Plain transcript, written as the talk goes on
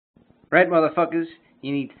Right, motherfuckers?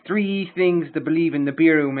 You need 3 things to believe in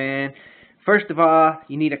Nibiru, man. First of all,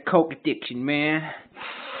 you need a coke addiction, man.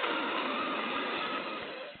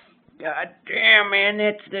 God damn, man,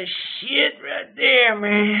 that's the shit right there,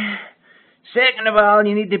 man. Second of all,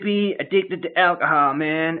 you need to be addicted to alcohol,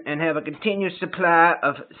 man, and have a continuous supply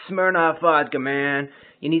of Smirnoff vodka, man.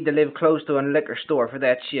 You need to live close to a liquor store for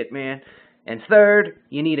that shit, man. And third,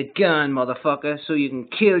 you need a gun, motherfucker, so you can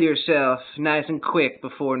kill yourself nice and quick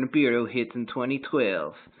before Nibiru hits in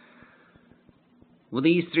 2012. With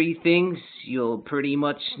these 3 things, you'll pretty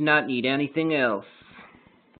much not need anything else.